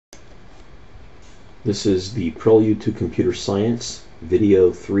This is the Prelude to Computer Science,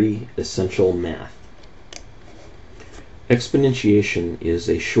 Video 3, Essential Math. Exponentiation is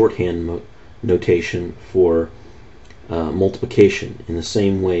a shorthand notation for multiplication, in the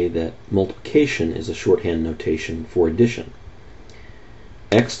same way that multiplication is a shorthand notation for addition.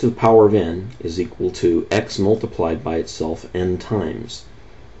 X to the power of n is equal to x multiplied by itself n times.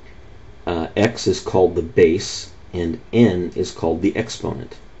 X is called the base, and n is called the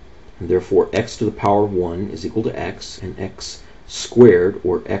exponent. And therefore x to the power of 1 is equal to x, and x squared,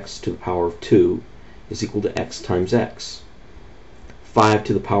 or x to the power of 2, is equal to x times x. 5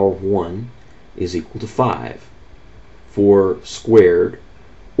 to the power of 1 is equal to 5. 4 squared,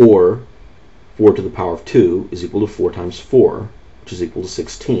 or 4 to the power of 2, is equal to 4 times 4, which is equal to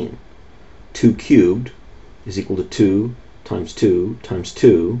 16. 2 cubed is equal to 2 times 2 times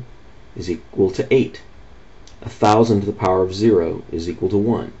 2 is equal to 8. 1,000 to the power of 0 is equal to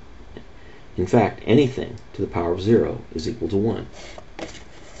 1. In fact, anything to the power of 0 is equal to 1.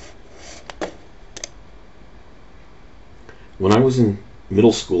 When I was in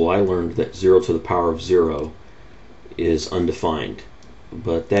middle school, I learned that 0 to the power of 0 is undefined.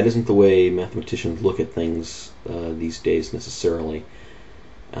 But that isn't the way mathematicians look at things these days necessarily.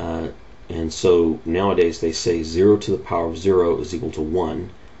 And so nowadays they say 0 to the power of 0 is equal to 1.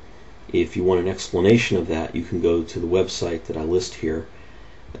 If you want an explanation of that, you can go to the website that I list here,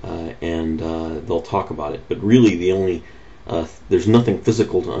 and they'll talk about it. But really, there's nothing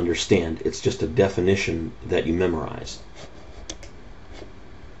physical to understand. It's just a definition that you memorize.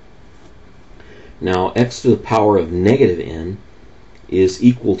 Now, x to the power of negative n is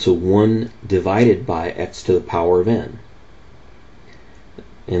equal to 1 divided by x to the power of n.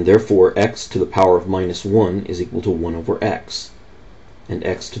 And therefore, x to the power of minus 1 is equal to 1 over x. And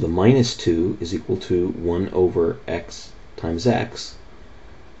x to the minus 2 is equal to 1 over x times x.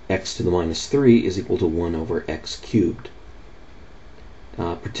 X to the minus 3 is equal to 1 over x cubed.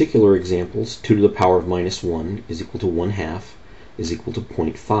 Particular examples: 2 to the power of minus 1 is equal to 1/2 is equal to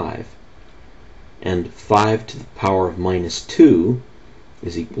 0.5. And 5 to the power of minus 2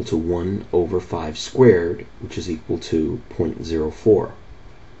 is equal to 1 over 5 squared, which is equal to 0.04.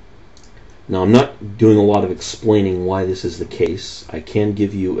 Now, I'm not doing a lot of explaining why this is the case. I can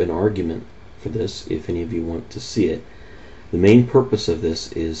give you an argument for this if any of you want to see it. The main purpose of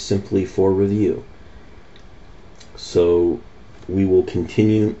this is simply for review. So we will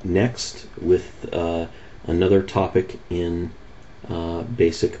continue next with another topic in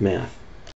basic math.